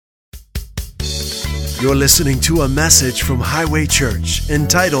You're listening to a message from Highway Church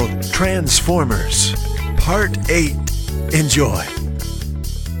entitled Transformers, Part 8. Enjoy.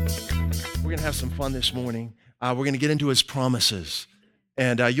 We're going to have some fun this morning. We're going to get into His promises.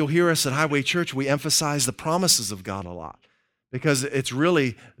 And you'll hear us at Highway Church, we emphasize the promises of God a lot because it's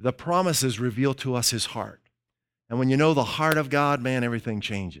really the promises reveal to us His heart. And when you know the heart of God, man, everything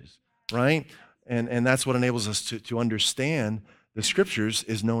changes, right? And that's what enables us to understand the Scriptures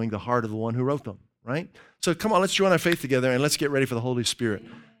is knowing the heart of the one who wrote them, right? So come on, let's join our faith together and let's get ready for the Holy Spirit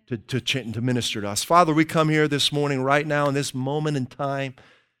to minister to us. Father, we come here this morning right now in this moment in time,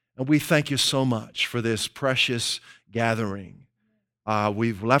 and we thank you so much for this precious gathering.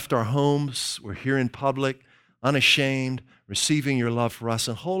 We've left our homes. We're here in public, unashamed, receiving your love for us.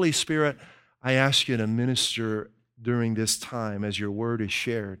 And Holy Spirit, I ask you to minister during this time as your word is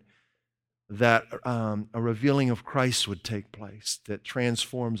shared, that a revealing of Christ would take place that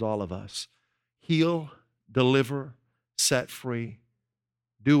transforms all of us. Heal, deliver, set free.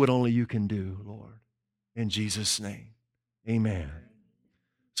 Do what only you can do, Lord. In Jesus' name, amen.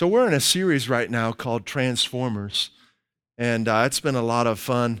 So we're in a series right now called Transformers, and it's been a lot of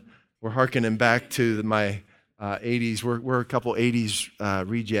fun. We're hearkening back to my 80s. We're a couple 80s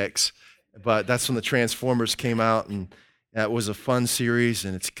rejects, but that's when the Transformers came out, and it was a fun series,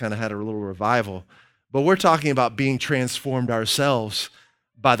 and it's kind of had a little revival. But we're talking about being transformed ourselves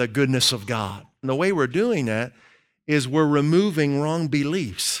by the goodness of God. And the way we're doing that is we're removing wrong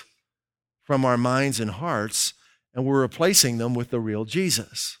beliefs from our minds and hearts, and we're replacing them with the real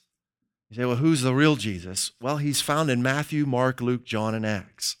Jesus. You say, well, who's the real Jesus? Well, he's found in Matthew, Mark, Luke, John, and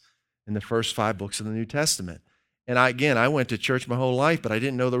Acts, in the first 5 books of the New Testament. And I went to church my whole life, but I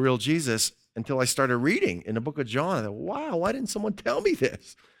didn't know the real Jesus until I started reading in the book of John. I thought, wow, why didn't someone tell me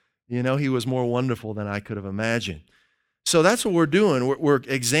this? You know, he was more wonderful than I could have imagined. So that's what we're doing. We're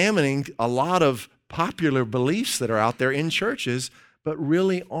examining a lot of popular beliefs that are out there in churches, but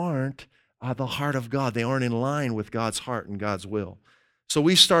really aren't the heart of God. They aren't in line with God's heart and God's will. So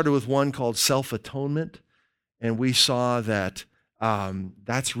we started with one called self-atonement, and we saw that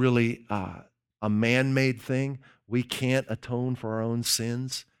that's really a man-made thing. We can't atone for our own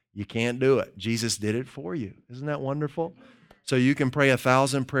sins. You can't do it. Jesus did it for you. Isn't that wonderful? So you can pray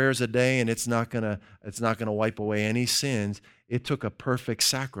 1,000 prayers a day, and it's not gonna wipe away any sins. It took a perfect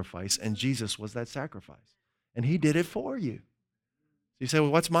sacrifice, and Jesus was that sacrifice, and He did it for you. You say,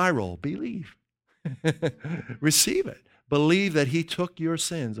 well, what's my role? Believe. Receive it. Believe that He took your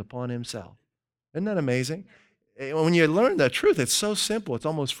sins upon Himself. Isn't that amazing? When you learn the truth, it's so simple, it's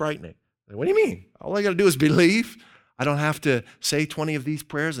almost frightening. What do you mean? All I got to do is believe. I don't have to say 20 of these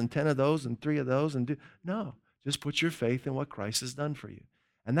prayers and 10 of those and 3 of those and do. No, just put your faith in what Christ has done for you.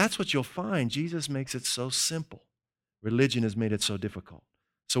 And that's what you'll find. Jesus makes it so simple. Religion has made it so difficult.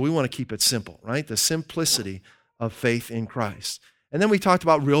 So we want to keep it simple, right? The simplicity of faith in Christ. And then we talked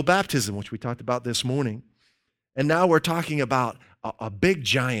about real baptism, which we talked about this morning. And now we're talking about a big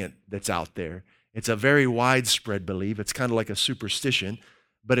giant that's out there. It's a very widespread belief. It's kind of like a superstition,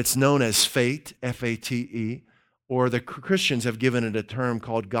 but it's known as fate, F-A-T-E, or the Christians have given it a term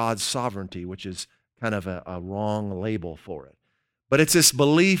called God's sovereignty, which is kind of a wrong label for it. But it's this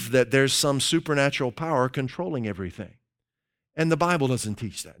belief that there's some supernatural power controlling everything. And the Bible doesn't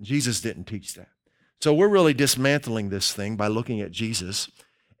teach that. Jesus didn't teach that. So we're really dismantling this thing by looking at Jesus.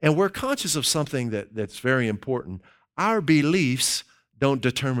 And we're conscious of something that's very important. Our beliefs don't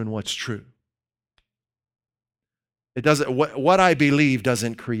determine what's true. It doesn't. What I believe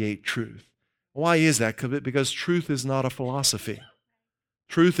doesn't create truth. Why is that? Because truth is not a philosophy.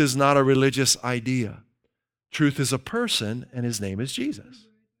 Truth is not a religious idea. Truth is a person, and His name is Jesus,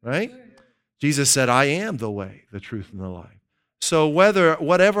 right? Jesus said, I am the way, the truth, and the life. So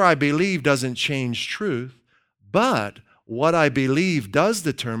whatever I believe doesn't change truth, but what I believe does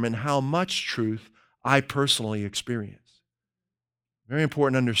determine how much truth I personally experience. Very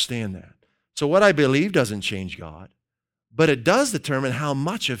important to understand that. So what I believe doesn't change God, but it does determine how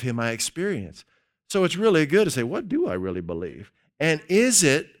much of Him I experience. So it's really good to say, what do I really believe? And is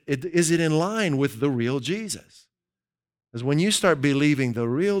it in line with the real Jesus? Because when you start believing the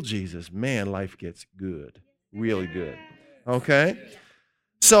real Jesus, man, life gets good, really good. Okay?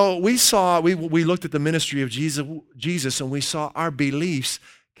 So we looked at the ministry of Jesus, and we saw our beliefs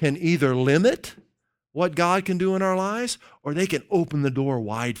can either limit what God can do in our lives, or they can open the door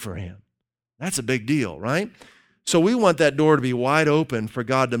wide for Him. That's a big deal, right? So we want that door to be wide open for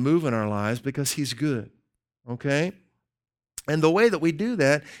God to move in our lives because He's good, okay? And the way that we do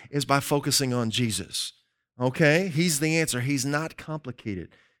that is by focusing on Jesus, okay? He's the answer. He's not complicated.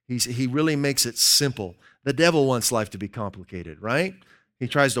 He really makes it simple. The devil wants life to be complicated, right? He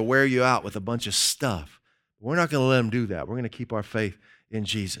tries to wear you out with a bunch of stuff. We're not going to let him do that. We're going to keep our faith in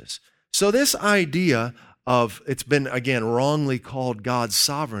Jesus. So this idea of, it's been, again, wrongly called God's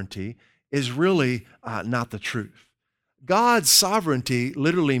sovereignty, is really not the truth. God's sovereignty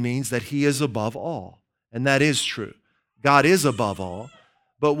literally means that he is above all, and that is true. God is above all,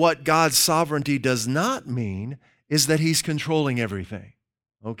 but what God's sovereignty does not mean is that he's controlling everything,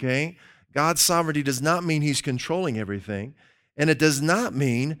 okay? God's sovereignty does not mean he's controlling everything, and it does not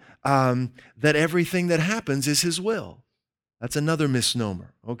mean that everything that happens is his will. That's another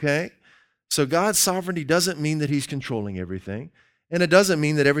misnomer, okay? So God's sovereignty doesn't mean that he's controlling everything, and it doesn't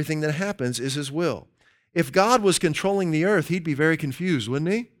mean that everything that happens is his will. If God was controlling the earth, he'd be very confused,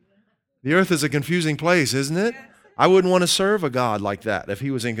 wouldn't he? The earth is a confusing place, isn't it? I wouldn't want to serve a God like that if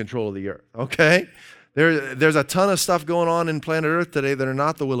he was in control of the earth, okay? There's a ton of stuff going on in planet Earth today that are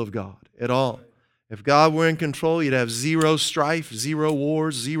not the will of God at all. If God were in control, you'd have zero strife, zero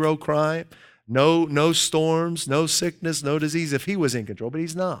wars, zero crime, no storms, no sickness, no disease if he was in control, but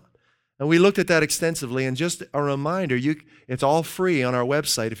he's not. And we looked at that extensively, and just a reminder, it's all free on our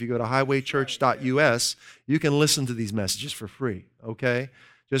website. If you go to highwaychurch.us, you can listen to these messages for free, okay?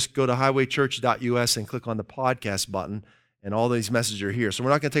 Just go to highwaychurch.us and click on the podcast button, and all these messages are here. So we're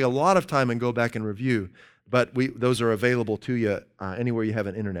not going to take a lot of time and go back and review, but those are available to you anywhere you have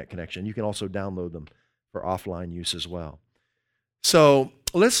an internet connection. You can also download them for offline use as well. So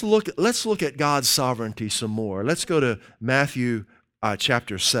let's look at God's sovereignty some more. Let's go to Matthew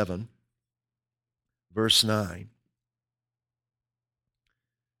chapter 7, verse 9.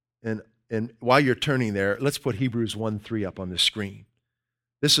 And while you're turning there, let's put Hebrews 1:3 up on the screen.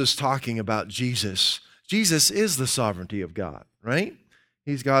 This is talking about Jesus. Jesus is the sovereignty of God, right?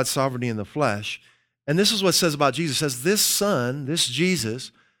 He's God's sovereignty in the flesh. And this is what it says about Jesus. It says, this Son, this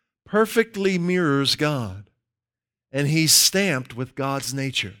Jesus, perfectly mirrors God, and he's stamped with God's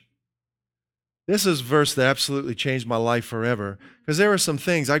nature. This is a verse that absolutely changed my life forever, because there were some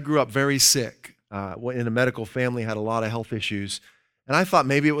things. I grew up very sick in a medical family, had a lot of health issues, and I thought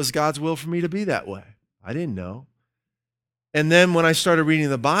maybe it was God's will for me to be that way. I didn't know. And then when I started reading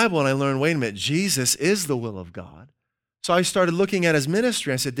the Bible and I learned, wait a minute, Jesus is the will of God. So I started looking at his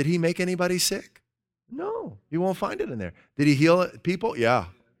ministry. I said, did he make anybody sick? No, you won't find it in there. Did he heal people? Yeah,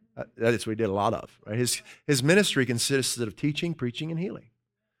 that's what he did a lot of. Right? His ministry consisted of teaching, preaching, and healing.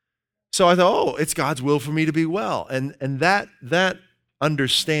 So I thought, it's God's will for me to be well. And that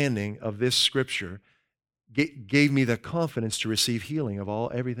understanding of this scripture gave me the confidence to receive healing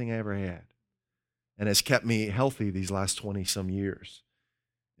of everything I ever had, and has kept me healthy these last 20-some years.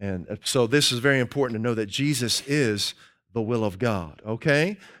 And so this is very important to know that Jesus is the will of God,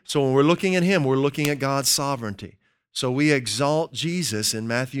 okay? So when we're looking at him, we're looking at God's sovereignty. So we exalt Jesus in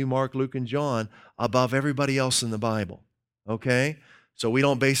Matthew, Mark, Luke, and John above everybody else in the Bible, okay? So we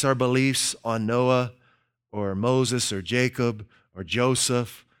don't base our beliefs on Noah or Moses or Jacob or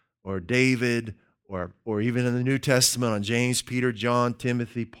Joseph or David or even in the New Testament on James, Peter, John,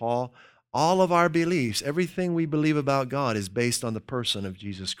 Timothy, Paul. All of our beliefs, everything we believe about God is based on the person of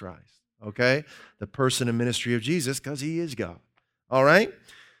Jesus Christ, okay? The person and ministry of Jesus, because he is God, all right?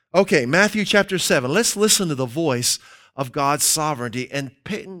 Okay, Matthew chapter 7. Let's listen to the voice of God's sovereignty and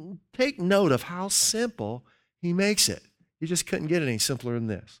take note of how simple he makes it. You just couldn't get any simpler than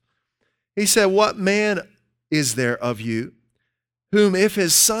this. He said, what man is there of you whom if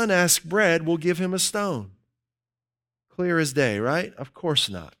his son asks bread will give him a stone? Clear as day, right? Of course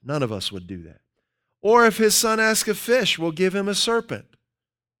not. None of us would do that. Or if his son asks a fish, we'll give him a serpent?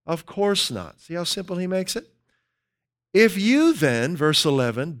 Of course not. See how simple he makes it? If you then, verse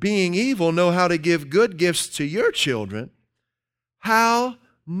 11, being evil, know how to give good gifts to your children, how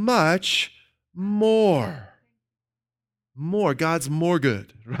much more? More. God's more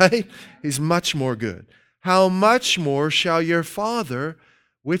good, right? He's much more good. How much more shall your Father,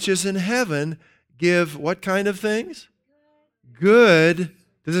 which is in heaven, give what kind of things? Good.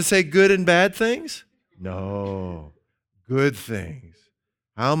 Does it say good and bad things? No. Good things.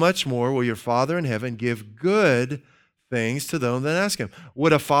 How much more will your Father in heaven give good things to those that ask him?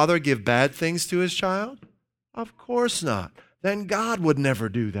 Would a father give bad things to his child? Of course not. Then God would never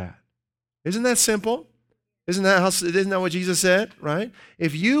do that. Isn't that simple? Isn't that what Jesus said, right?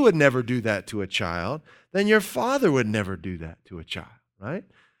 If you would never do that to a child, then your Father would never do that to a child, right?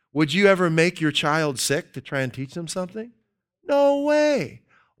 Would you ever make your child sick to try and teach them something? No way.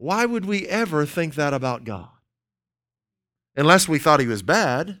 Why would we ever think that about God? Unless we thought he was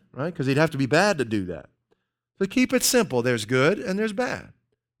bad, right? Because he'd have to be bad to do that. So keep it simple. There's good and there's bad,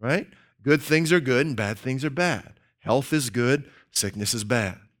 right? Good things are good and bad things are bad. Health is good, sickness is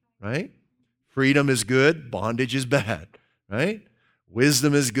bad, right? Freedom is good, bondage is bad, right?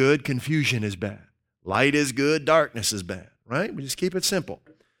 Wisdom is good, confusion is bad. Light is good, darkness is bad, right? We just keep it simple.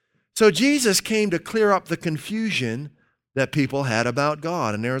 So Jesus came to clear up the confusion that people had about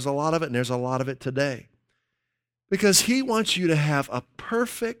God, and there's a lot of it, and there's a lot of it today. Because he wants you to have a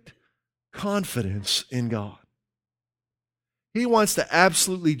perfect confidence in God. He wants to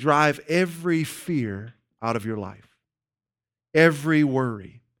absolutely drive every fear out of your life, every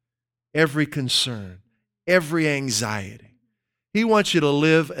worry, every concern, every anxiety. He wants you to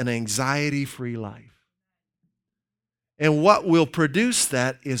live an anxiety-free life. And what will produce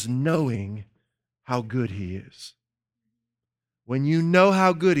that is knowing how good he is. When you know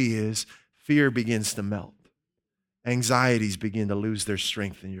how good he is, fear begins to melt. Anxieties begin to lose their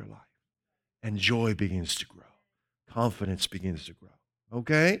strength in your life. And joy begins to grow. Confidence begins to grow.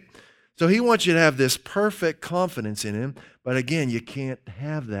 Okay? So he wants you to have this perfect confidence in him. But again, you can't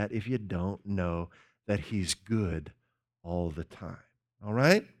have that if you don't know that he's good all the time. All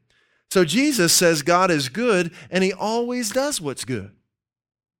right? So Jesus says God is good, and he always does what's good.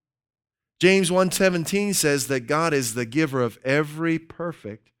 James 1:17 says that God is the giver of every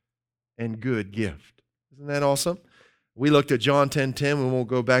perfect and good gift. Isn't that awesome? We looked at John 10:10. We won't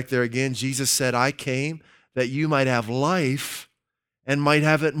go back there again. Jesus said, I came that you might have life and might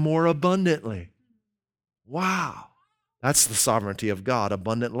have it more abundantly. Wow. That's the sovereignty of God.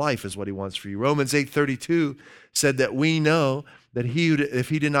 Abundant life is what he wants for you. Romans 8:32 said that we know that if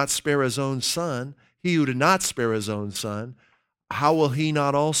he did not spare his own son, he who did not spare his own son, how will he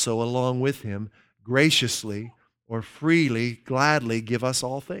not also, along with him, graciously or freely, gladly give us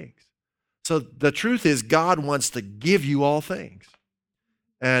all things? So the truth is God wants to give you all things.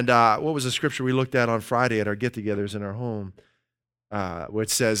 And what was the scripture we looked at on Friday at our get-togethers in our home, which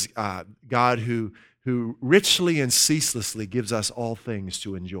says God who richly and ceaselessly gives us all things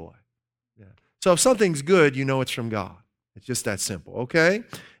to enjoy. Yeah. So if something's good, you know it's from God. It's just that simple, okay?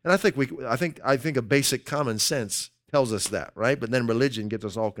 And I think a basic common sense tells us that, right? But then religion gets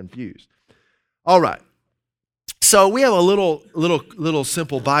us all confused. All right. So we have a little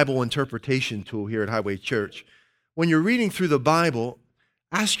simple Bible interpretation tool here at Highway Church. When you're reading through the Bible,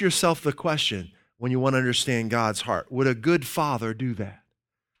 ask yourself the question when you want to understand God's heart. Would a good father do that?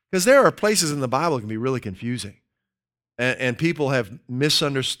 Because there are places in the Bible that can be really confusing. And people have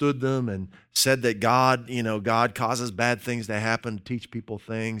misunderstood them and said that God causes bad things to happen to teach people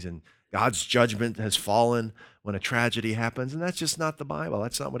things, and God's judgment has fallen when a tragedy happens. And that's just not the Bible.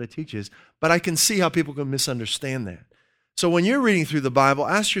 That's not what it teaches. But I can see how people can misunderstand that. So when you're reading through the Bible,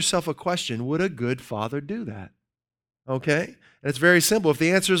 ask yourself a question. Would a good father do that? Okay? And it's very simple. If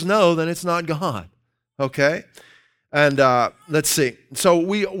the answer is no, then it's not God. Okay? And let's see. So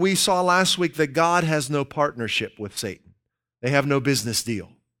we saw last week that God has no partnership with Satan. They have no business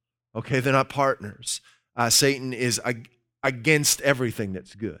deal. Okay? They're not partners. Satan is against everything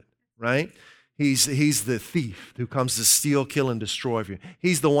that's good, right? He's the thief who comes to steal, kill, and destroy you.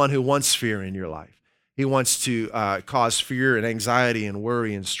 He's the one who wants fear in your life. He wants to cause fear and anxiety and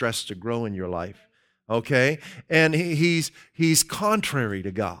worry and stress to grow in your life. Okay? And he's contrary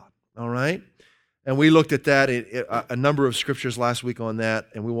to God. All right? And we looked at that, a number of scriptures last week on that,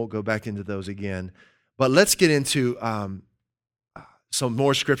 and we won't go back into those again. But let's get into some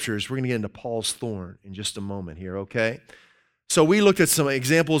more scriptures. We're going to get into Paul's thorn in just a moment here, okay? So we looked at some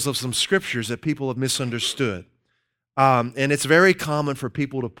examples of some scriptures that people have misunderstood. And it's very common for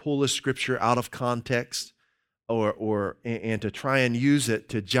people to pull a scripture out of context and to try and use it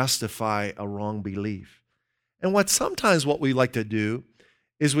to justify a wrong belief. And sometimes what we like to do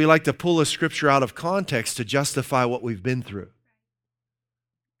is we like to pull a scripture out of context to justify what we've been through.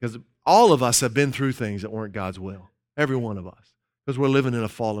 Because all of us have been through things that weren't God's will. Every one of us. Because we're living in a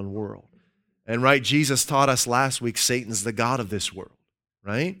fallen world. And right, Jesus taught us last week Satan's the god of this world.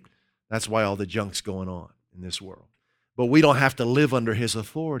 Right? That's why all the junk's going on in this world. But we don't have to live under his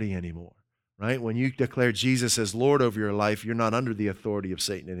authority anymore. Right? When you declare Jesus as Lord over your life, you're not under the authority of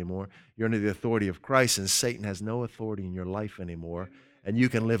Satan anymore. You're under the authority of Christ, and Satan has no authority in your life anymore. And you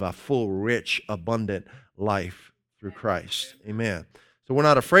can live a full, rich, abundant life through Christ. Amen. So we're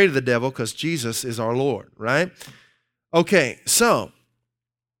not afraid of the devil because Jesus is our Lord, right? Okay, so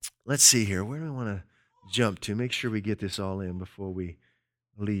let's see here. Where do we want to jump to? Make sure we get this all in before we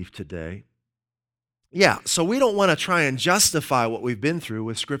leave today. Yeah, so we don't want to try and justify what we've been through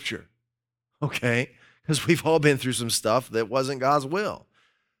with Scripture, okay? Because we've all been through some stuff that wasn't God's will.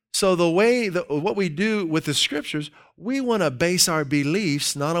 So what we do with the Scriptures, we want to base our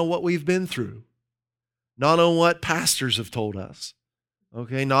beliefs not on what we've been through, not on what pastors have told us,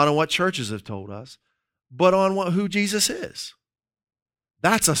 okay, not on what churches have told us, but on who Jesus is.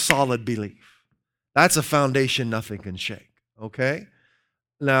 That's a solid belief. That's a foundation nothing can shake, okay?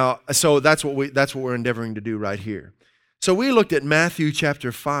 Now, so that's what we're endeavoring to do right here. So we looked at Matthew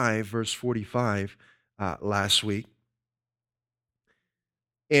chapter 5, verse 45 last week.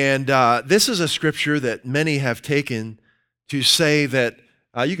 And this is a scripture that many have taken to say that,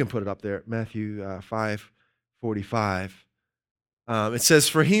 you can put it up there, Matthew 5:45. It says,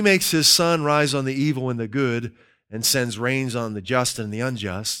 "For he makes his sun rise on the evil and the good, and sends rains on the just and the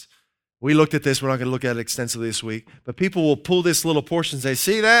unjust." We looked at this. We're not going to look at it extensively this week. But people will pull this little portion and say,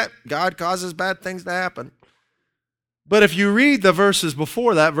 see that? God causes bad things to happen. But if you read the verses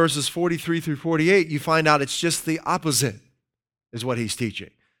before that, verses 43 through 48, you find out it's just the opposite is what he's teaching.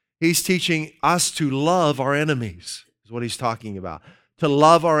 He's teaching us to love our enemies, is what he's talking about. To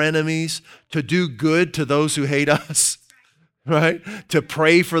love our enemies, to do good to those who hate us, right? To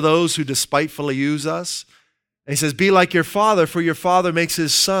pray for those who despitefully use us. And he says, be like your father, for your father makes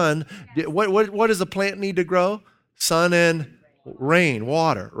his sun. What does a plant need to grow? Sun and rain,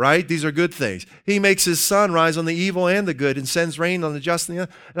 water, right? These are good things. He makes his sun rise on the evil and the good and sends rain on the just and the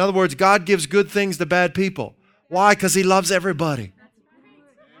unjust. In other words, God gives good things to bad people. Why? Because he loves everybody.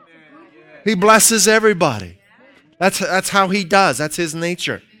 He blesses everybody. That's how he does. That's his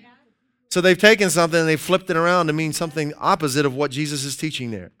nature. So they've taken something and they've flipped it around to mean something opposite of what Jesus is teaching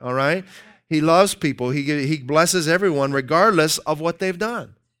there. All right? He loves people. He blesses everyone regardless of what they've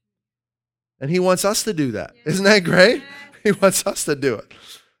done. And he wants us to do that. Isn't that great? He wants us to do it.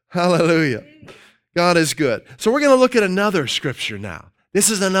 Hallelujah. God is good. So we're going to look at another scripture now. This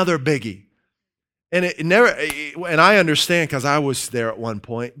is another biggie. And I understand because I was there at one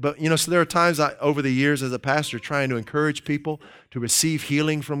point. But, so there are times over the years as a pastor trying to encourage people to receive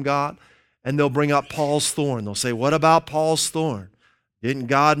healing from God. And they'll bring up Paul's thorn. They'll say, what about Paul's thorn? Didn't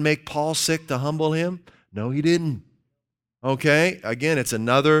God make Paul sick to humble him? No, he didn't. Okay? Again, it's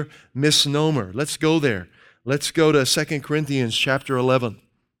another misnomer. Let's go there. Let's go to 2 Corinthians chapter 11.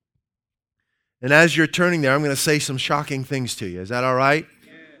 And as you're turning there, I'm going to say some shocking things to you. Is that all right?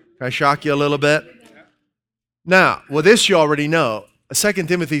 Can I shock you a little bit? Now, this you already know. 2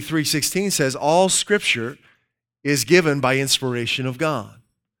 Timothy 3:16 says, all Scripture is given by inspiration of God.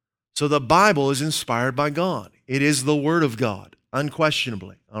 So the Bible is inspired by God. It is the Word of God,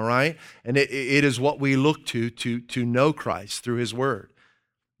 unquestionably, all right? And it is what we look to know Christ through His Word.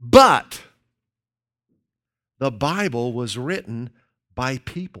 But the Bible was written by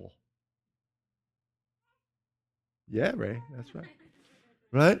people. Yeah, Ray, that's right.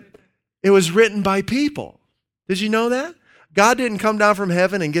 Right? It was written by people. Did you know that? God didn't come down from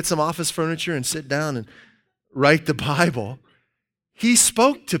heaven and get some office furniture and sit down and write the Bible. He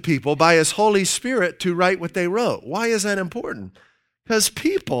spoke to people by His Holy Spirit to write what they wrote. Why is that important? Because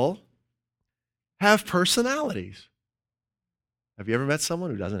people have personalities. Have you ever met someone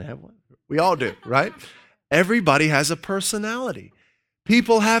who doesn't have one? We all do, right? Everybody has a personality.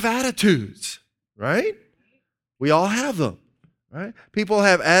 People have attitudes, right? We all have them. Right? People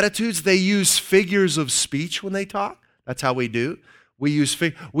have attitudes. They use figures of speech when they talk. That's how we do. We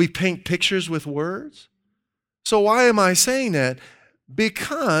paint pictures with words. So why am I saying that?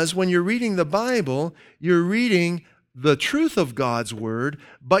 Because when you're reading the Bible, you're reading the truth of God's word,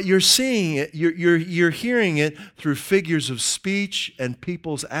 but you're seeing it, you're hearing it through figures of speech and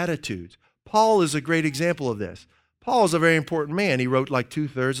people's attitudes. Paul is a great example of this. Paul is a very important man. He wrote like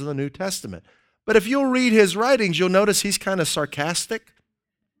 2/3 of the New Testament. But if you'll read his writings, you'll notice he's kind of sarcastic.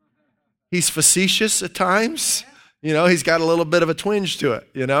 He's facetious at times. He's got a little bit of a twinge to it,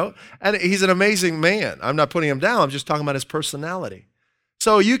 And he's an amazing man. I'm not putting him down. I'm just talking about his personality.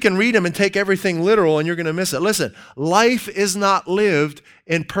 So you can read him and take everything literal and you're going to miss it. Listen, life is not lived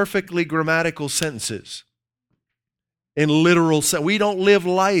in perfectly grammatical sentences. In literal sentences. We don't live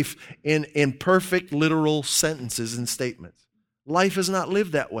life in perfect literal sentences and statements. Life is not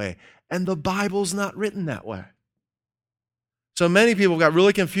lived that way. And the Bible's not written that way. So many people got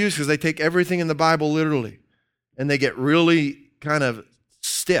really confused because they take everything in the Bible literally. And they get really kind of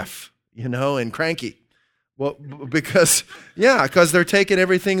stiff, and cranky. Well, because they're taking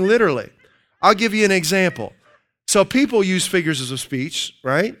everything literally. I'll give you an example. So people use figures of speech,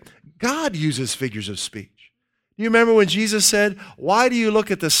 right? God uses figures of speech. Do you remember when Jesus said, why do you look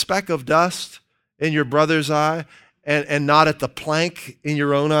at the speck of dust in your brother's eye and not at the plank in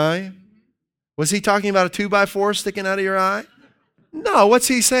your own eye? Was he talking about a 2x4 sticking out of your eye? No, what's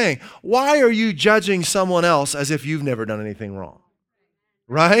he saying? Why are you judging someone else as if you've never done anything wrong?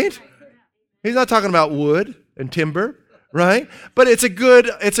 Right? He's not talking about wood and timber, right? But it's a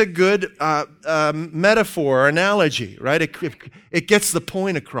good metaphor or analogy, right? It gets the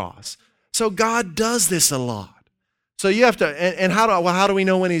point across. So God does this a lot. So you have to, and how do we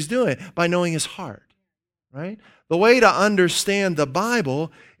know when He's doing it? By knowing His heart, right? The way to understand the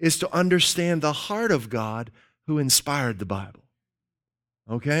Bible is to understand the heart of God who inspired the Bible.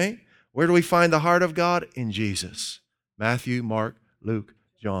 Okay? Where do we find the heart of God? In Jesus. Matthew, Mark, Luke,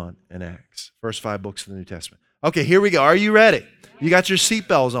 John, and Acts. First 5 books of the New Testament. Okay, here we go. Are you ready? You got your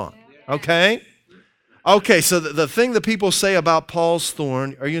seatbelts on. Okay? Okay, so the thing that people say about Paul's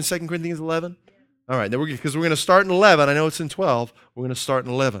thorn, are you in 2 Corinthians 11? All right, because we're going to start in 11. I know it's in 12. We're going to start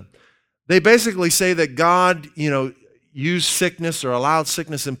in 11. They basically say that God, used sickness or allowed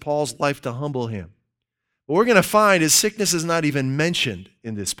sickness in Paul's life to humble him. What we're going to find is sickness is not even mentioned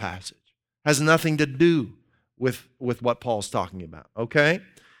in this passage. Has nothing to do with what Paul's talking about, okay?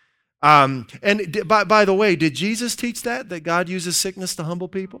 And by the way, did Jesus teach that God uses sickness to humble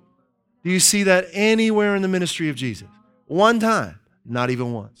people? Do you see that anywhere in the ministry of Jesus? One time, not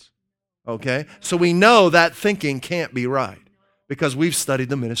even once. Okay? So we know that thinking can't be right because we've studied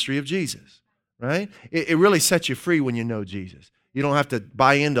the ministry of Jesus, right? It really sets you free when you know Jesus. You don't have to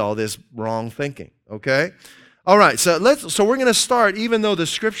buy into all this wrong thinking, okay? All right, so we're going to start, even though the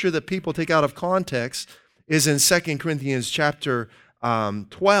scripture that people take out of context is in 2 Corinthians chapter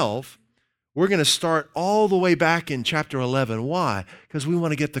 12, we're going to start all the way back in chapter 11. Why? Because we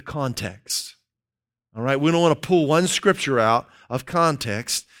want to get the context. All right? We don't want to pull one scripture out of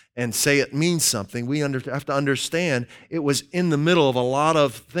context and say it means something. We have to understand it was in the middle of a lot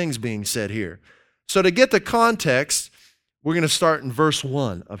of things being said here. So to get the context, we're going to start in verse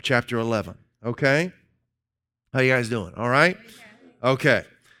 1 of chapter 11. Okay? How you guys doing? All right? Okay.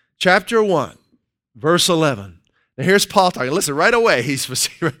 Chapter 1, verse 11. Now here's Paul talking. Listen, right away, he's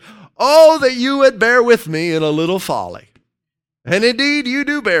oh, that you would bear with me in a little folly. And indeed, you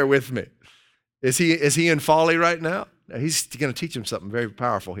do bear with me. Is he in folly right now? No, he's going to teach him something very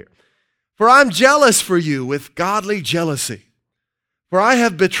powerful here. For I'm jealous for you with godly jealousy. For I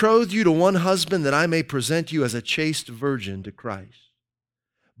have betrothed you to one husband that I may present you as a chaste virgin to Christ.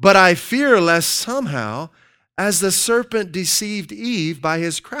 But I fear lest somehow, as the serpent deceived Eve by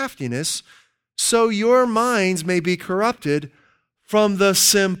his craftiness, so your minds may be corrupted from the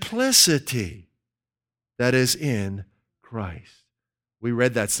simplicity that is in Christ. We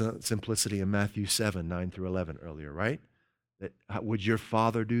read that simplicity in Matthew 7, 9 through 11 earlier, right? Would your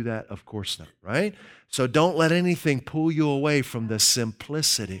father do that? Of course not, right? So don't let anything pull you away from the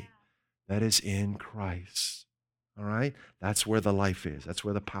simplicity that is in Christ, all right? That's where the life is. That's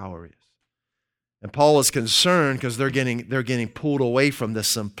where the power is. And Paul is concerned because they're getting pulled away from the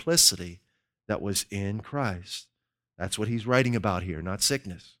simplicity that was in Christ. That's what he's writing about here, not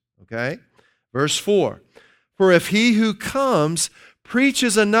sickness, okay? Verse 4, for if he who comes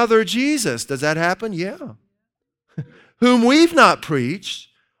preaches another Jesus, does that happen? Yeah. Whom we've not preached,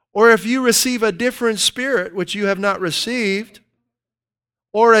 or if you receive a different spirit which you have not received,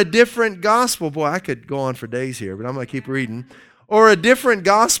 or a different gospel, boy, I could go on for days here, but I'm going to keep reading, or a different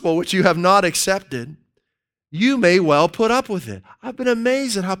gospel which you have not accepted, you may well put up with it. I've been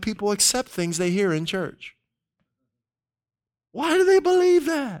amazed at how people accept things they hear in church. Why do they believe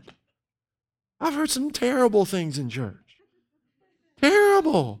that? I've heard some terrible things in church.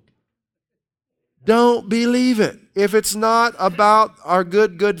 Terrible. Don't believe it. If it's not about our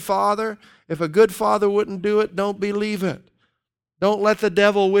good Father, if a good Father wouldn't do it, don't believe it. Don't let the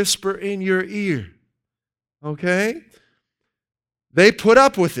devil whisper in your ear. Okay? They put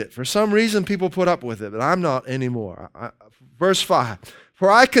up with it. For some reason, people put up with it, but I'm not anymore. Verse 5. For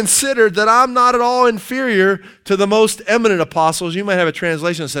I considered that I'm not at all inferior to the most eminent apostles. You might have a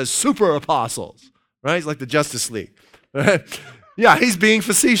translation that says super apostles, right? It's like the Justice League. Right? Yeah, he's being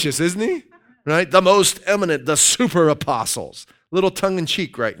facetious, isn't he? Right? The most eminent, the super apostles. Little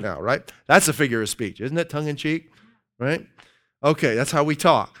tongue-in-cheek right now, right? That's a figure of speech, isn't it? Tongue-in-cheek, right? Okay, that's how we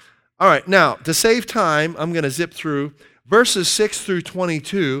talk. All right, now, to save time, I'm going to zip through verses 6 through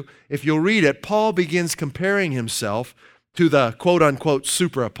 22. If you'll read it, Paul begins comparing himself to the quote-unquote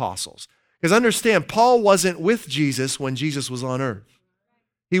super apostles. Because understand, Paul wasn't with Jesus when Jesus was on earth.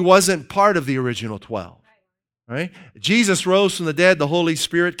 He wasn't part of the original 12. Right? Jesus rose from the dead, the Holy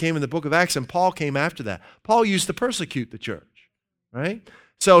Spirit came in the book of Acts, and Paul came after that. Paul used to persecute the church. Right?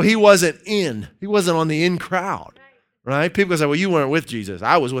 So he wasn't on the in crowd. Right? People say, well, you weren't with Jesus.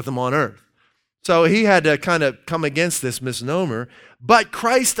 I was with him on earth. So he had to kind of come against this misnomer. But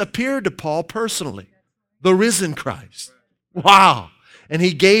Christ appeared to Paul personally. The risen Christ. Wow. And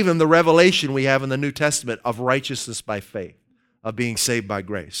he gave him the revelation we have in the New Testament of righteousness by faith, of being saved by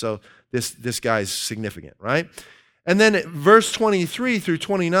grace. So this guy's significant, right? And then verse 23 through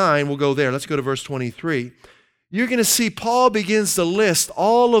 29, we'll go there. Let's go to verse 23. You're going to see Paul begins to list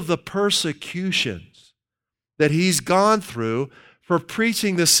all of the persecutions that he's gone through for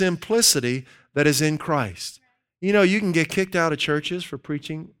preaching the simplicity that is in Christ. You know, you can get kicked out of churches for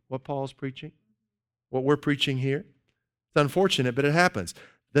preaching what Paul's preaching, what we're preaching here. It's unfortunate, but it happens.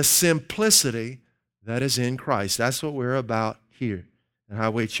 The simplicity that is in Christ. That's what we're about here at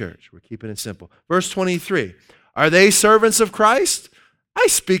Highway Church. We're keeping it simple. Verse 23, are they servants of Christ? I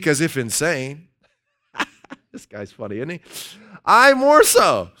speak as if insane. This guy's funny, isn't he? I more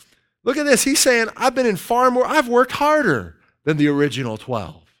so. Look at this. He's saying, I've worked harder than the original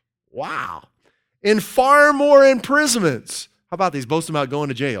 12. Wow. In far more imprisonments. How about these? Boasting about going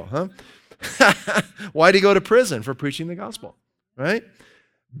to jail, huh? Why'd he go to prison? For preaching the gospel, right?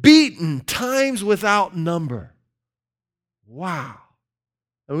 Beaten times without number. Wow.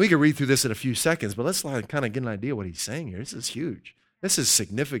 I mean, we could read through this in a few seconds, but let's kind of get an idea what he's saying here. This is huge. This is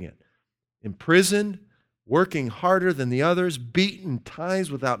significant. Imprisoned, working harder than the others, beaten times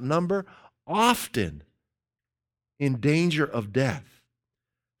without number, often in danger of death.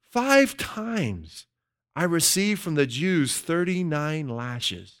 5 times I received from the Jews 39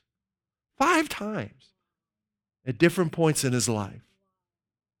 lashes. 5 times at different points in his life.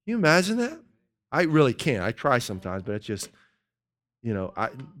 Can you imagine that? I really can't. I try sometimes, but it's just, none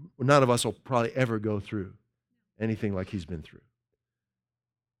of us will probably ever go through anything like he's been through.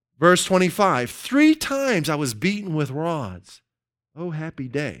 Verse 25, 3 times I was beaten with rods. Oh, happy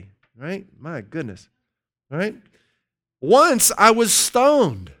day, right? My goodness, right? Once I was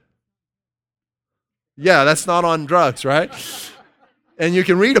stoned. Yeah, that's not on drugs, right? And you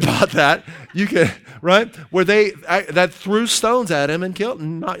can read about that. You can, right? Where that threw stones at him and killed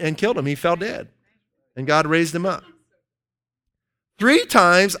him. He fell dead. And God raised him up. 3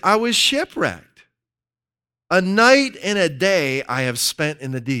 times I was shipwrecked. A night and a day I have spent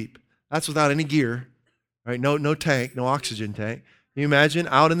in the deep. That's without any gear, right? No tank, no oxygen tank. Can you imagine?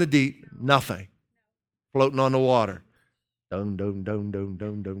 Out in the deep, nothing. Floating on the water. Dum dum dum dum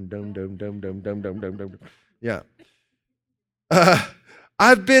dum dum dum dum dum dum dum dum dum dum. Yeah.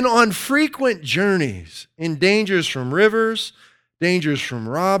 I've been on frequent journeys in dangers from rivers, dangers from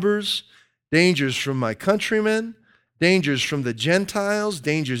robbers, dangers from my countrymen, dangers from the Gentiles,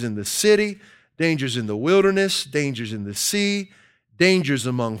 dangers in the city, dangers in the wilderness, dangers in the sea, dangers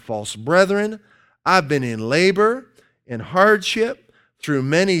among false brethren. I've been in labor, in hardship, through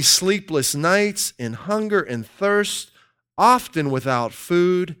many sleepless nights, in hunger and thirst, often without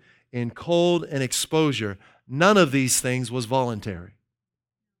food, in cold and exposure. None of these things was voluntary.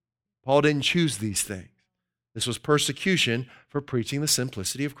 Paul didn't choose these things. This was persecution for preaching the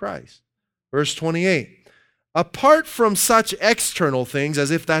simplicity of Christ. Verse 28, apart from such external things, as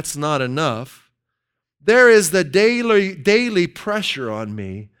if that's not enough, there is the daily pressure on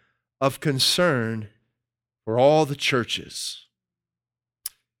me of concern for all the churches.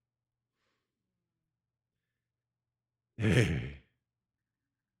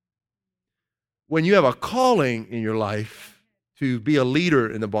 When you have a calling in your life to be a leader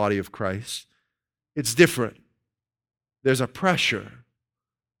in the body of Christ, it's different. There's a pressure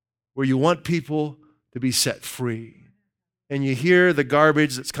where you want people to be set free. And you hear the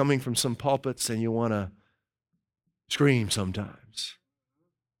garbage that's coming from some pulpits and you want to scream sometimes.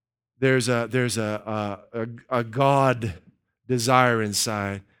 There's a God desire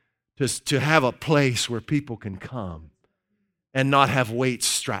inside to have a place where people can come and not have weights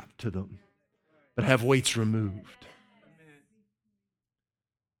strapped to them, but have weights removed.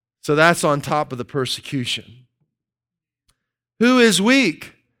 So that's on top of the persecution. Who is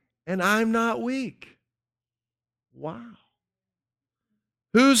weak? And I'm not weak. Wow.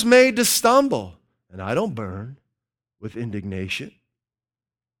 Who's made to stumble? And I don't burn with indignation.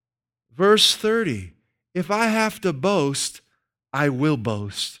 Verse 30, if I have to boast, I will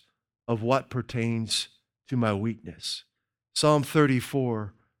boast of what pertains to my weakness. Psalm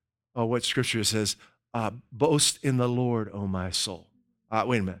 34, what Scripture says, boast in the Lord, O my soul.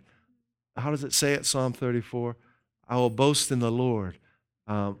 Wait a minute. How does it say it, Psalm 34? I will boast in the Lord.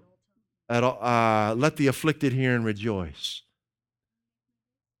 Let the afflicted hear and rejoice.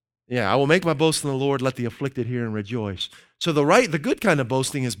 Yeah, I will make my boast in the Lord, let the afflicted hear and rejoice. So the good kind of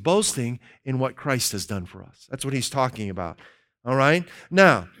boasting is boasting in what Christ has done for us. That's what he's talking about. All right?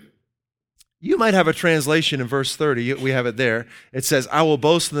 Now, you might have a translation in verse 30. We have it there. It says, I will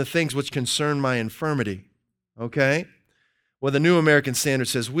boast in the things which concern my infirmity. Okay? Well, the New American Standard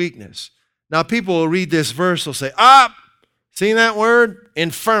says weakness. Now, people will read this verse, they'll say, seen that word?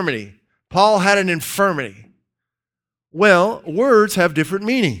 Infirmity. Paul had an infirmity. Well, words have different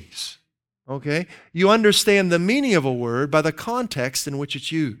meanings. Okay? You understand the meaning of a word by the context in which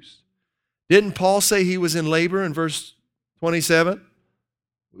it's used. Didn't Paul say he was in labor in verse 27?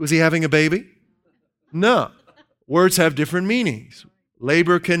 Was he having a baby? No. Words have different meanings.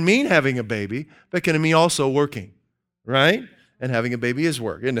 Labor can mean having a baby, but can mean also working, right? And having a baby is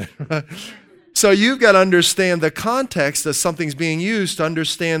work, isn't it? So you've got to understand the context that something's being used to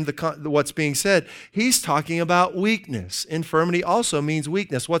understand what's being said. He's talking about weakness. Infirmity also means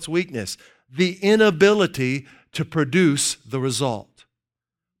weakness. What's weakness? The inability to produce the result.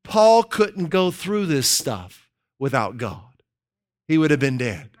 Paul couldn't go through this stuff without God. He would have been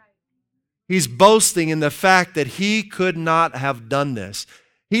dead. He's boasting in the fact that he could not have done this.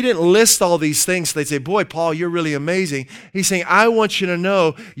 He didn't list all these things so they'd say, boy, Paul, you're really amazing. He's saying, I want you to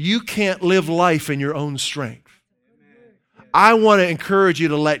know you can't live life in your own strength. I want to encourage you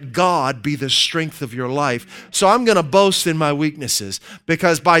to let God be the strength of your life. So I'm going to boast in my weaknesses,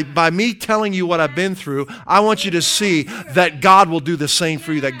 because by me telling you what I've been through, I want you to see that God will do the same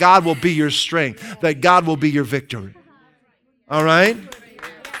for you, that God will be your strength, that God will be your victory. All right?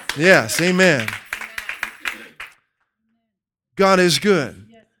 Yes, amen. God is good.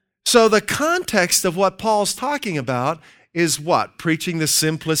 So the context of what Paul's talking about is what? Preaching the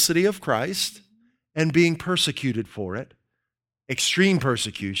simplicity of Christ and being persecuted for it, extreme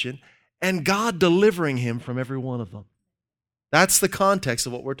persecution, and God delivering him from every one of them. That's the context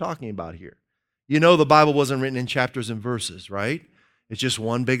of what we're talking about here. You know the Bible wasn't written in chapters and verses, right? It's just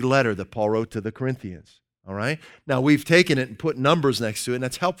one big letter that Paul wrote to the Corinthians, all right? Now, we've taken it and put numbers next to it, and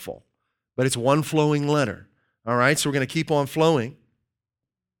that's helpful, but it's one flowing letter, all right? So we're going to keep on flowing.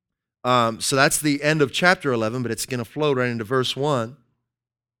 So that's the end of chapter 11, but it's going to flow right into verse 1.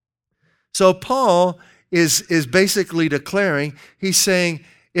 So Paul is basically declaring, he's saying,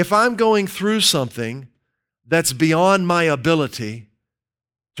 if I'm going through something that's beyond my ability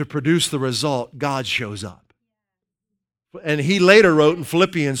to produce the result, God shows up. And he later wrote in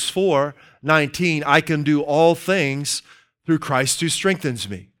Philippians 4:19, I can do all things through Christ who strengthens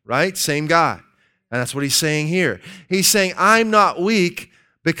me, right? Same guy. And that's what he's saying here. He's saying, I'm not weak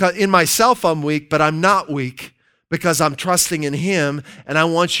because in myself I'm weak, but I'm not weak because I'm trusting in him, and I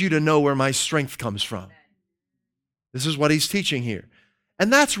want you to know where my strength comes from. This is what he's teaching here.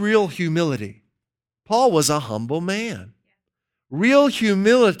 And that's real humility. Paul was a humble man. Real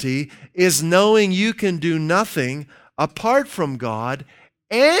humility is knowing you can do nothing apart from God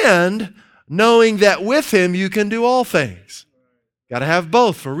and knowing that with him you can do all things. Got to have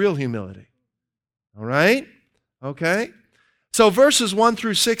both for real humility. All right? Okay? So verses 1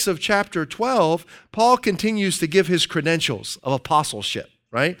 through 6 of chapter 12, Paul continues to give his credentials of apostleship,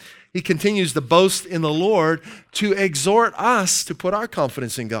 right? He continues to boast in the Lord to exhort us to put our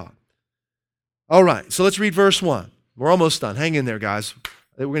confidence in God. All right, so let's read verse 1. We're almost done. Hang in there, guys.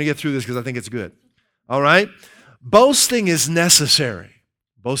 We're going to get through this because I think it's good. All right? Boasting is necessary.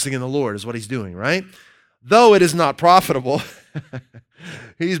 Boasting in the Lord is what he's doing, right? Though it is not profitable.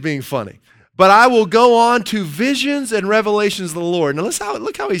 He's being funny. But I will go on to visions and revelations of the Lord. Now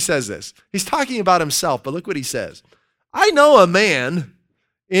look how he says this. He's talking about himself, but look what he says. I know a man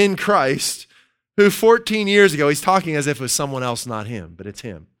in Christ who 14 years ago, he's talking as if it was someone else, not him, but it's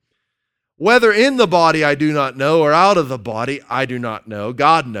him. Whether in the body I do not know, or out of the body I do not know,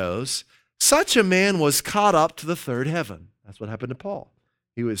 God knows. Such a man was caught up to the third heaven. That's what happened to Paul.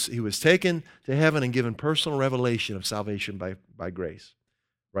 He was taken to heaven and given personal revelation of salvation by grace,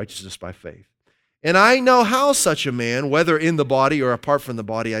 righteousness by faith. And I know how such a man, whether in the body or apart from the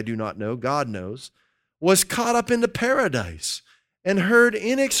body, I do not know, God knows, was caught up into paradise and heard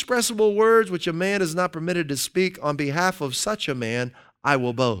inexpressible words which a man is not permitted to speak. On behalf of such a man, I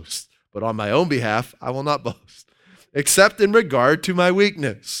will boast. But on my own behalf, I will not boast, except in regard to my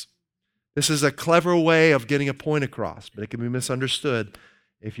weakness. This is a clever way of getting a point across, but it can be misunderstood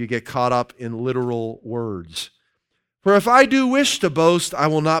if you get caught up in literal words. For if I do wish to boast, I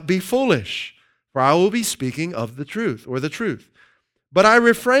will not be foolish, for I will be speaking of the truth, or the truth. But I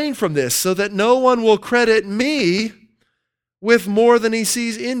refrain from this, so that no one will credit me with more than he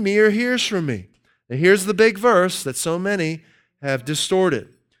sees in me or hears from me. Now here's the big verse that so many have distorted.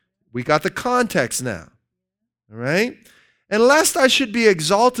 We got the context now, all right? And lest I should be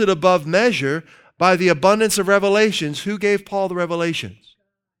exalted above measure by the abundance of revelations. Who gave Paul the revelations?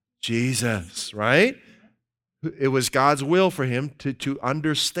 Jesus, right? It was God's will for him to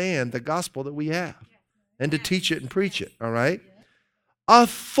understand the gospel that we have and to teach it and preach it, all right? A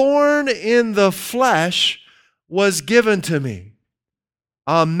thorn in the flesh was given to me,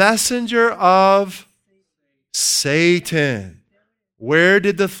 a messenger of Satan. Where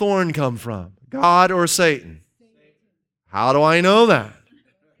did the thorn come from? God or Satan? How do I know that?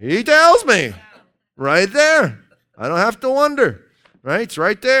 He tells me right there. I don't have to wonder, right? It's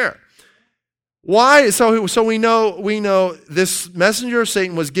right there. Why? So we know this messenger of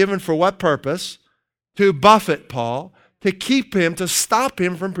Satan was given for what purpose? To buffet Paul, to keep him, to stop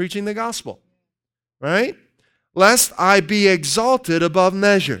him from preaching the gospel. Right? Lest I be exalted above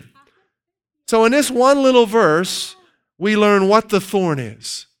measure. So in this one little verse, we learn what the thorn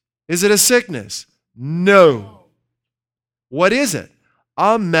is. Is it a sickness? No. What is it?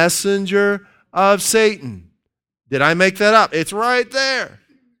 A messenger of Satan. Did I make that up? It's right there.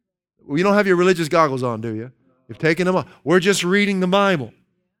 Well, you don't have your religious goggles on, do you? You've taken them off. We're just reading the Bible.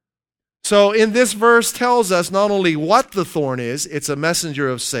 So in this verse tells us not only what the thorn is, it's a messenger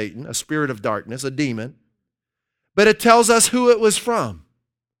of Satan, a spirit of darkness, a demon, but it tells us who it was from.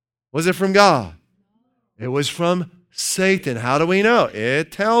 Was it from God? It was from Satan. How do we know?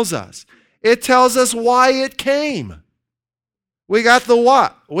 It tells us. It tells us why it came. We got the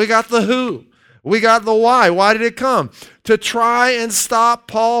what. We got the who. We got the why. Why did it come? To try and stop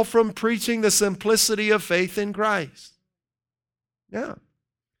Paul from preaching the simplicity of faith in Christ. Yeah.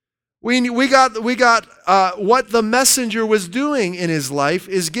 We got what the messenger was doing in his life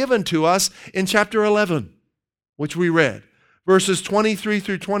is given to us in chapter 11, which we read. Verses 23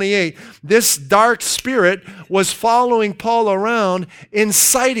 through 28. This dark spirit was following Paul around,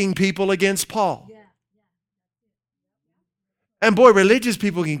 inciting people against Paul. And boy, religious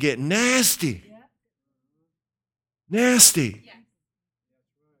people can get nasty. Nasty.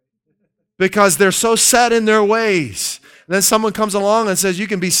 Because they're so set in their ways. And then someone comes along and says, you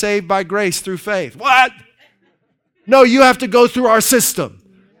can be saved by grace through faith. What? No, you have to go through our system.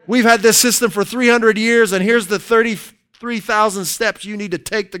 We've had this system for 300 years, and here's the 33,000 steps you need to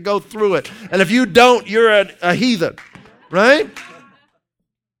take to go through it. And if you don't, you're a heathen. Right?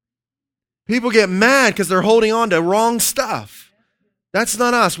 People get mad because they're holding on to wrong stuff. That's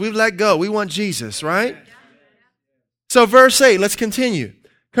not us. We've let go. We want Jesus, right? So verse 8, let's continue.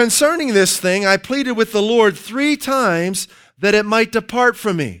 Concerning this thing, I pleaded with the Lord 3 times that it might depart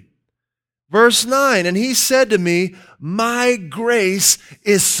from me. Verse 9, and he said to me, my grace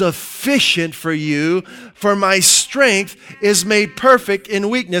is sufficient for you, for my strength is made perfect in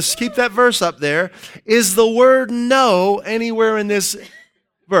weakness. Keep that verse up there. Is the word no anywhere in this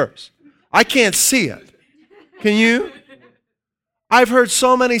verse? I can't see it. Can you? I've heard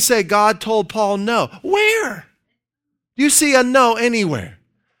so many say God told Paul no. Where? Do you see a no anywhere?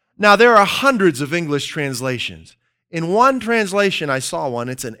 Now, there are hundreds of English translations. In one translation, I saw one.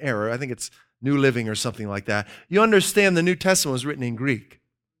 It's an error. I think it's New Living or something like that. You understand the New Testament was written in Greek.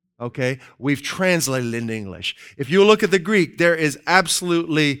 Okay? We've translated it into English. If you look at the Greek, there is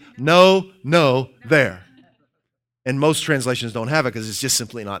absolutely no there. And most translations don't have it because it's just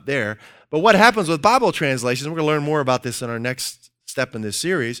simply not there. But what happens with Bible translations, we're going to learn more about this in our next step in this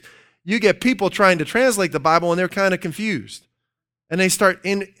series, you get people trying to translate the Bible and they're kind of confused. And they start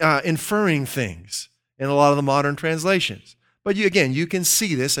inferring things in a lot of the modern translations. But you can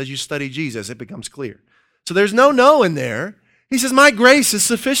see this as you study Jesus. It becomes clear. So there's no in there. He says, my grace is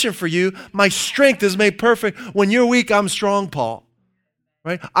sufficient for you. My strength is made perfect. When you're weak, I'm strong, Paul.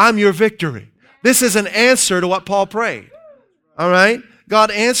 Right? I'm your victory. This is an answer to what Paul prayed. All right?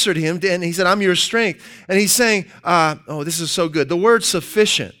 God answered him, and he said, I'm your strength. And he's saying, this is so good. The word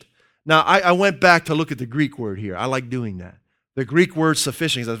sufficient. Now, I went back to look at the Greek word here. I like doing that. The Greek word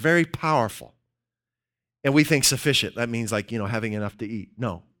sufficient is very powerful. And we think sufficient, that means having enough to eat.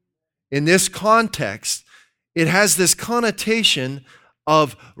 No. In this context, it has this connotation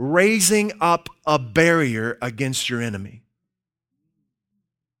of raising up a barrier against your enemy.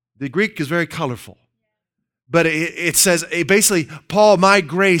 The Greek is very colorful. But it says, basically, Paul, my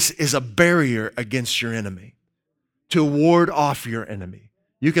grace is a barrier against your enemy, to ward off your enemy.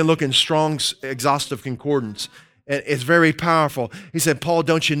 You can look in Strong's Exhaustive Concordance, and it's very powerful. He said, Paul,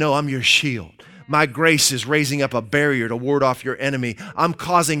 don't you know I'm your shield? My grace is raising up a barrier to ward off your enemy. I'm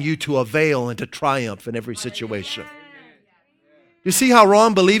causing you to avail and to triumph in every situation. You see how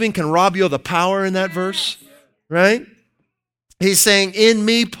wrong believing can rob you of the power in that verse? Right? He's saying, in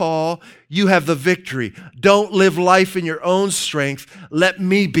me, Paul, you have the victory. Don't live life in your own strength. Let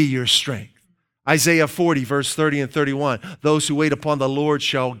me be your strength. Isaiah 40, verse 30 and 31. Those who wait upon the Lord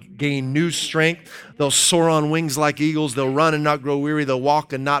shall gain new strength. They'll soar on wings like eagles. They'll run and not grow weary. They'll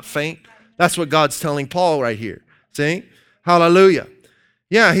walk and not faint. That's what God's telling Paul right here. See? Hallelujah.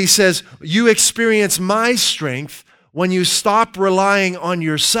 Yeah, he says, you experience my strength when you stop relying on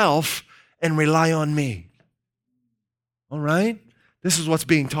yourself and rely on me. All right? This is what's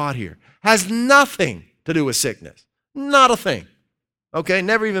being taught here. Has nothing to do with sickness. Not a thing. Okay?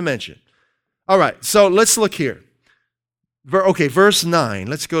 Never even mentioned. All right, so let's look here. Verse 9.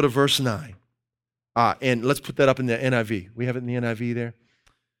 Let's go to verse 9. And let's put that up in the NIV. We have it in the NIV there.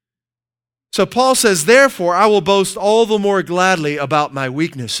 So Paul says, therefore, I will boast all the more gladly about my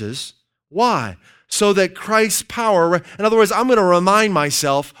weaknesses. Why? so that Christ's power, in other words, I'm going to remind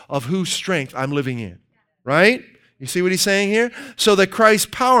myself of whose strength I'm living in, right? You see what he's saying here? So that Christ's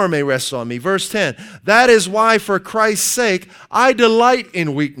power may rest on me. Verse 10, that is why for Christ's sake I delight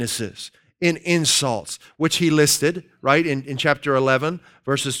in weaknesses, in insults, which he listed, right, in chapter 11,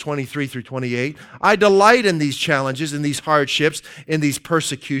 verses 23 through 28. I delight in these challenges, in these hardships, in these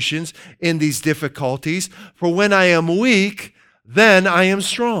persecutions, in these difficulties. For when I am weak, then I am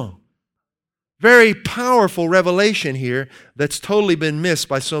strong. Very powerful revelation here that's totally been missed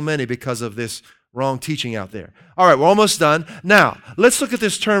by so many because of this wrong teaching out there. All right, we're almost done. Now, let's look at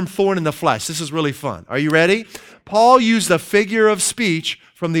this term thorn in the flesh. This is really fun. Are you ready? Paul used a figure of speech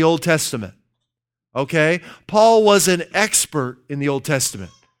from the Old Testament. Okay? Paul was an expert in the Old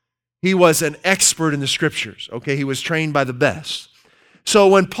Testament. He was an expert in the Scriptures. Okay? He was trained by the best. So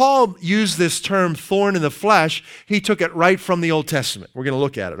when Paul used this term thorn in the flesh, he took it right from the Old Testament. We're going to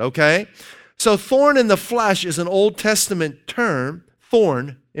look at it, okay? So thorn in the flesh is an Old Testament term,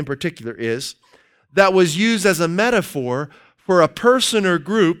 thorn in particular is, that was used as a metaphor for a person or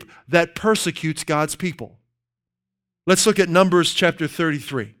group that persecutes God's people. Let's look at Numbers chapter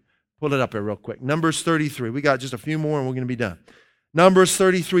 33. Pull it up here real quick. Numbers 33. We got just a few more and we're going to be done. Numbers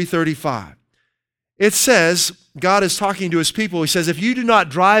 33, 35. It says, God is talking to his people. He says, if you do not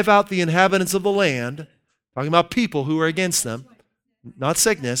drive out the inhabitants of the land, talking about people who are against them, not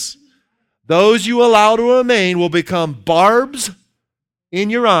sickness, those you allow to remain will become barbs in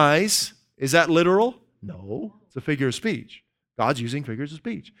your eyes. Is that literal? No. It's a figure of speech. God's using figures of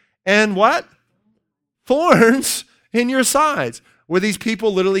speech. And what? Thorns in your sides. Were these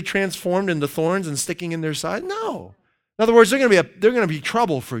people literally transformed into thorns and sticking in their side? No. In other words, they're going to be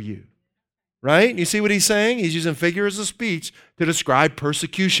trouble for you. Right? You see what he's saying? He's using figures of speech to describe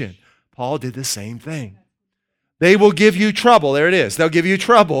persecution. Paul did the same thing. They will give you trouble. There it is. They'll give you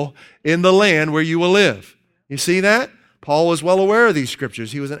trouble in the land where you will live. You see that? Paul was well aware of these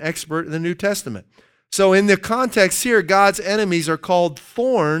scriptures. He was an expert in the New Testament. So in the context here, God's enemies are called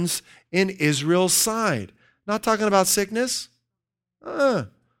thorns in Israel's side. Not talking about sickness.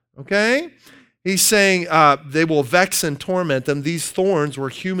 Okay? He's saying they will vex and torment them. These thorns were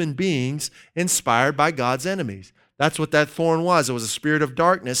human beings inspired by God's enemies. That's what that thorn was. It was a spirit of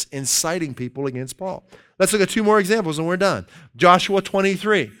darkness inciting people against Paul. Let's look at two more examples and we're done. Joshua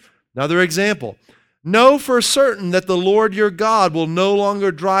 23, another example. Know for certain that the Lord your God will no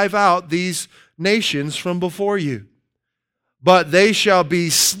longer drive out these nations from before you, but they shall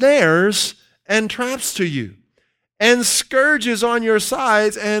be snares and traps to you, and scourges on your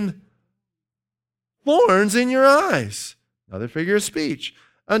sides, and thorns in your eyes. Another figure of speech.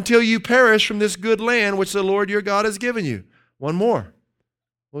 Until you perish from this good land which the Lord your God has given you. One more.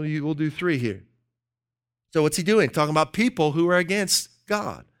 We'll do three here. So what's he doing? Talking about people who are against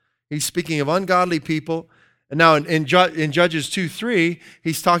God. He's speaking of ungodly people. And now in Judges 2:3,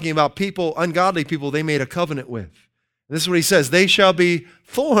 he's talking about people, ungodly people they made a covenant with. And this is what he says. They shall be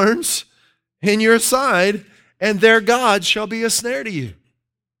thorns in your side, and their God shall be a snare to you.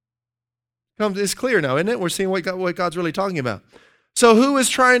 It's clear now, isn't it? We're seeing what God's really talking about. So who is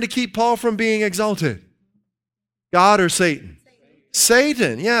trying to keep Paul from being exalted? God or Satan?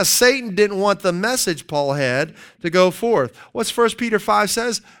 Satan. Yeah, Satan didn't want the message Paul had to go forth. What's 1 Peter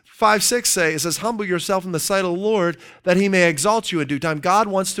 5:6 say? It says, humble yourself in the sight of the Lord that he may exalt you in due time. God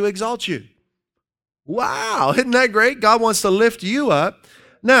wants to exalt you. Wow, isn't that great? God wants to lift you up.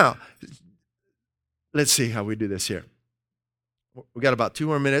 Now, let's see how we do this here. We got about 2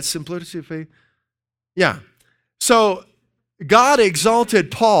 more minutes. Simplicity of faith. Yeah. So God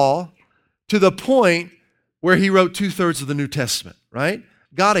exalted Paul to the point where he wrote 2/3 of the New Testament, right?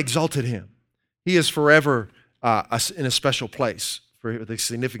 God exalted him. He is forever in a special place for the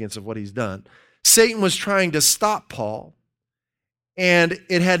significance of what he's done. Satan was trying to stop Paul, and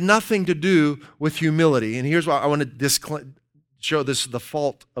it had nothing to do with humility. And here's why I want to show this the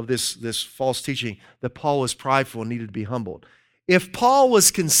fault of this false teaching, that Paul was prideful and needed to be humbled. If Paul was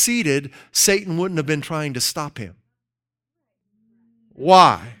conceited, Satan wouldn't have been trying to stop him.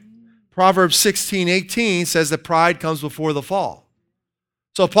 Why? Proverbs 16:18 says that pride comes before the fall.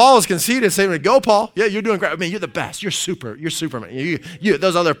 So Paul is conceited, saying, go, Paul. Yeah, you're doing great. I mean, you're the best. You're Superman.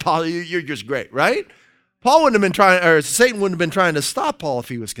 Those other Paul, you're just great, right? Satan wouldn't have been trying to stop Paul if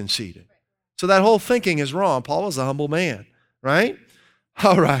he was conceited. So that whole thinking is wrong. Paul was a humble man, right?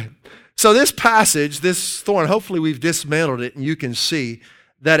 All right. So this passage, this thorn, hopefully we've dismantled it and you can see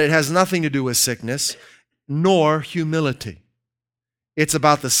that it has nothing to do with sickness nor humility. It's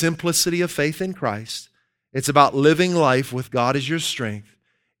about the simplicity of faith in Christ. It's about living life with God as your strength.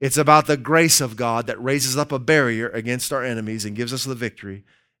 It's about the grace of God that raises up a barrier against our enemies and gives us the victory.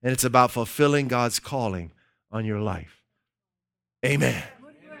 and it's about fulfilling God's calling on your life. Amen.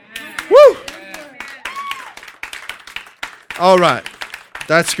 Woo! All right.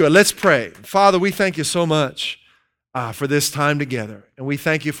 That's good. Let's pray. Father, we thank you so much for this time together, and we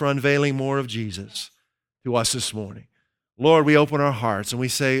thank you for unveiling more of Jesus to us this morning. Lord, we open our hearts and we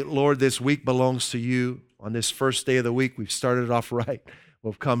say, Lord, this week belongs to you. On this first day of the week, we've started off right.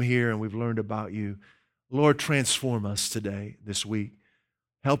 We've come here and we've learned about you. Lord, transform us today, this week.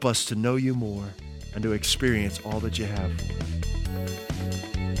 Help us to know you more and to experience all that you have for us.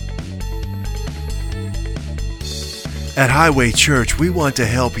 At Highway Church, we want to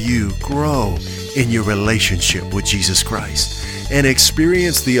help you grow in your relationship with Jesus Christ and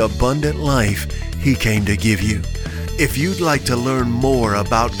experience the abundant life He came to give you. If you'd like to learn more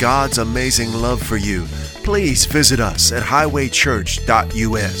about God's amazing love for you, please visit us at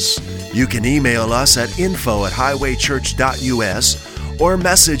highwaychurch.us. You can email us at info@highwaychurch.us or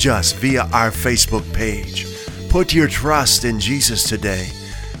message us via our Facebook page. Put your trust in Jesus today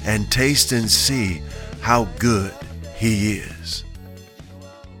and taste and see how good He is.